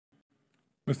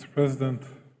Mr. President,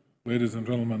 ladies and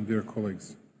gentlemen, dear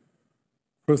colleagues,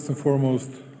 first and foremost,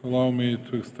 allow me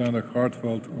to extend a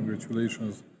heartfelt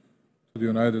congratulations to the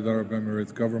United Arab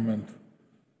Emirates government,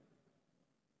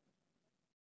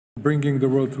 bringing the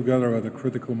world together at a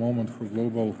critical moment for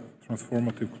global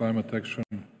transformative climate action,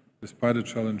 despite the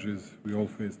challenges we all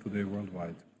face today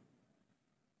worldwide.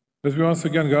 As we once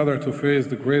again gather to face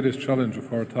the greatest challenge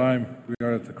of our time, we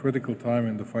are at a critical time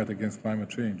in the fight against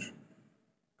climate change.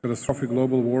 Catastrophic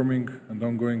global warming and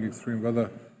ongoing extreme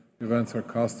weather events are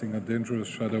casting a dangerous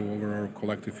shadow over our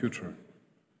collective future.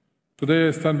 Today I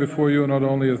stand before you not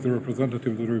only as the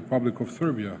representative of the Republic of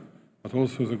Serbia, but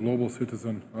also as a global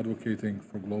citizen advocating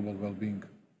for global well-being.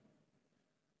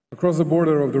 Across the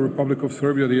border of the Republic of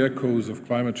Serbia, the echoes of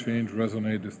climate change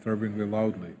resonate disturbingly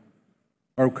loudly.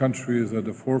 Our country is at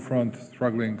the forefront,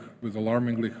 struggling with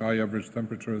alarmingly high average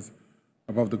temperatures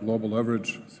above the global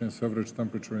average, since average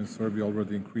temperature in Serbia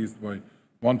already increased by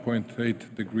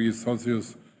 1.8 degrees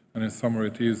Celsius, and in summer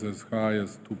it is as high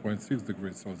as 2.6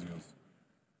 degrees Celsius.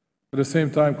 At the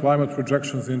same time, climate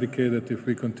projections indicate that if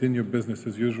we continue business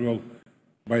as usual,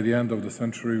 by the end of the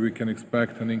century we can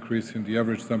expect an increase in the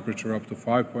average temperature up to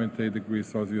 5.8 degrees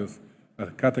Celsius,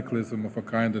 a cataclysm of a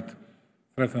kind that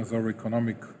threatens our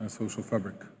economic and social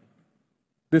fabric.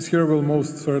 This year will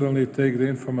most certainly take the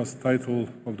infamous title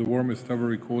of the warmest ever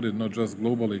recorded, not just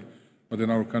globally, but in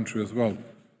our country as well.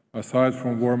 Aside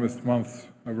from warmest months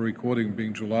ever recording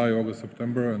being July, August,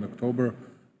 September, and October,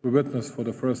 we witnessed for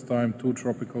the first time 2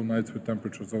 tropical nights with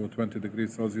temperatures over 20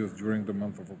 degrees Celsius during the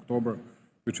month of October,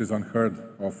 which is unheard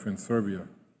of in Serbia.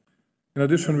 In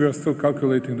addition, we are still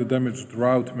calculating the damage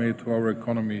drought made to our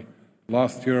economy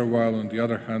last year, while on the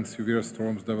other hand, severe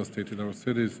storms devastated our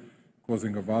cities,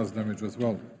 causing a vast damage as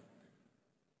well.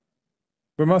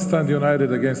 We must stand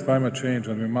united against climate change,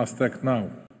 and we must act now.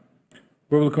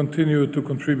 We will continue to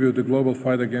contribute to the global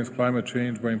fight against climate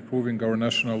change by improving our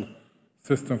national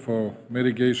system for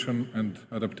mitigation and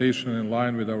adaptation in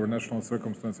line with our national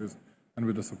circumstances and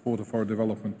with the support of our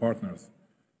development partners.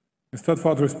 In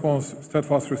steadfast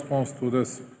response to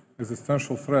this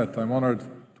existential threat, I'm honored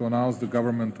to announce the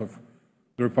government of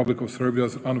the Republic of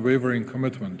Serbia's unwavering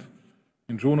commitment.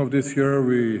 In June of this year,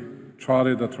 we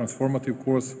charted a transformative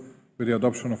course with the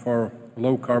adoption of our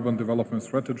low-carbon development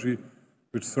strategy,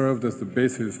 which served as the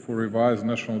basis for revised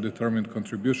national determined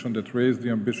contribution that raised the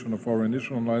ambition of our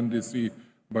initial NDC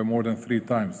by more than 3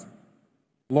 times.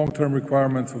 Long-term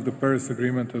requirements of the Paris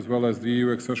Agreement as well as the EU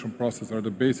accession process are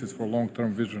the basis for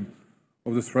long-term vision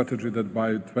of the strategy that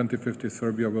by 2050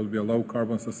 Serbia will be a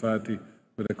low-carbon society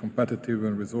with a competitive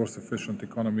and resource-efficient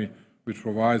economy which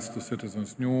provides to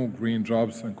citizens new, green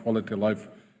jobs and quality life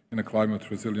in a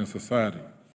climate-resilient society.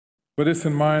 With this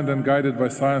in mind and guided by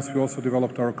science, we also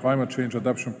developed our climate change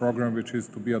adaptation program, which is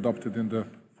to be adopted in the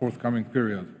forthcoming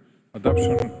period.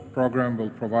 Adaptation program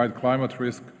will provide climate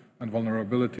risk and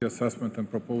vulnerability assessment and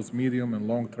propose medium and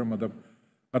long-term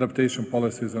adaptation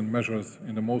policies and measures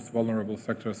in the most vulnerable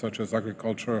sectors such as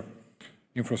agriculture,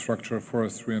 infrastructure,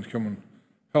 forestry and human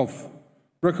health.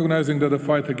 Recognizing that the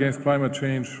fight against climate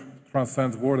change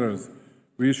transcends borders,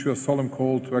 we issue a solemn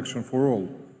call to action for all.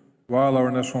 While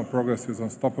our national progress is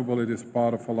unstoppable, it is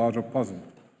part of a larger puzzle.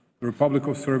 The Republic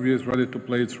of Serbia is ready to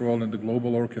play its role in the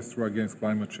global orchestra against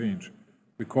climate change.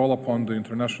 We call upon the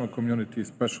international community,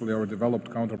 especially our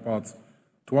developed counterparts,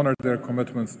 to honor their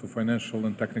commitments to financial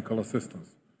and technical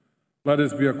assistance. Let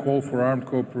this be a call for armed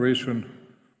cooperation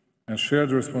and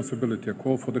shared responsibility, a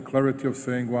call for the clarity of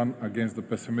saying one against the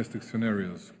pessimistic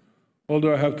scenarios.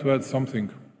 Although I have to add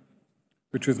something,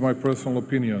 which is my personal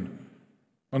opinion,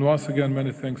 and once again,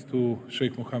 many thanks to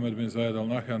Sheikh Mohammed bin Zayed Al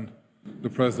Nahyan, the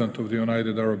President of the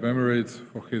United Arab Emirates,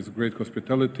 for his great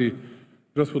hospitality.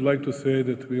 Just would like to say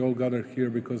that we all gathered here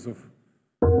because of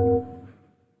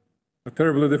a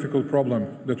terribly difficult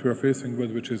problem that we are facing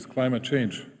with, which is climate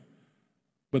change.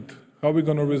 But how are we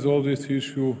going to resolve this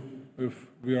issue if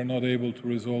we are not able to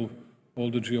resolve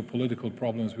all the geopolitical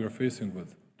problems we are facing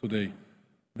with today?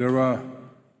 There are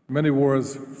many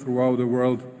wars throughout the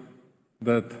world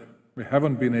that we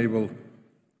haven't been able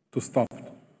to stop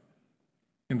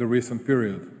in the recent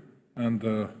period. And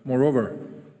moreover,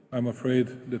 I'm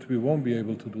afraid that we won't be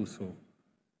able to do so.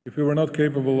 If we were not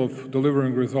capable of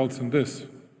delivering results in this,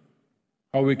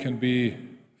 how we can be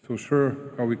so sure,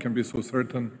 how we can be so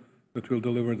certain that we'll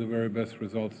deliver the very best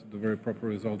results, the very proper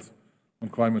results on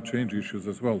climate change issues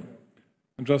as well.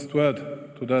 And just to add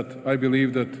to that, I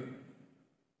believe that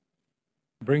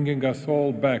bringing us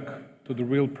all back to the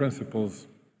real principles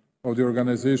of the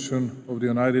Organization of the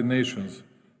United Nations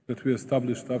that we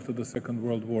established after the Second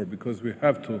World War, because we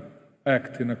have to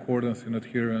act in accordance, in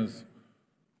adherence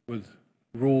with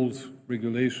rules,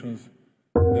 regulations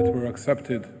that were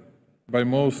accepted by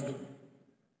most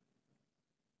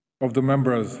of the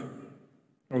members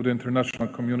of the international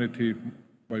community,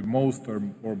 by most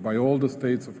or by all the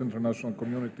states of international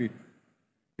community.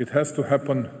 It has to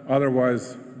happen,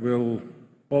 otherwise we'll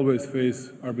always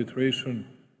face arbitration,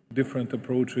 different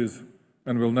approaches,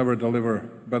 and we'll never deliver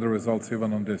better results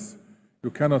even on this.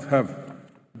 You cannot have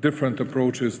different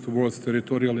approaches towards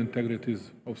territorial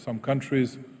integrities of some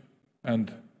countries,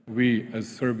 and we as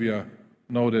Serbia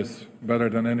know this better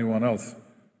than anyone else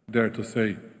dare to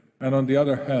say. And on the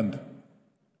other hand,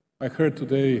 I heard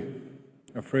today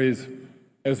a phrase,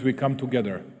 as we come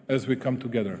together, as we come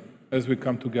together, as we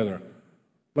come together.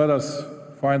 Let us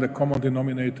find a common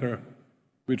denominator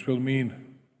which will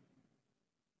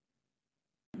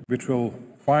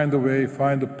find a way,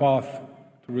 find a path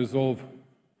to resolve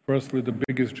firstly the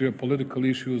biggest geopolitical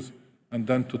issues, and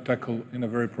then to tackle in a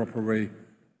very proper way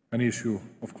an issue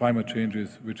of climate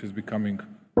changes, which is becoming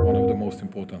one of the most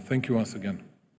important. Thank you once again.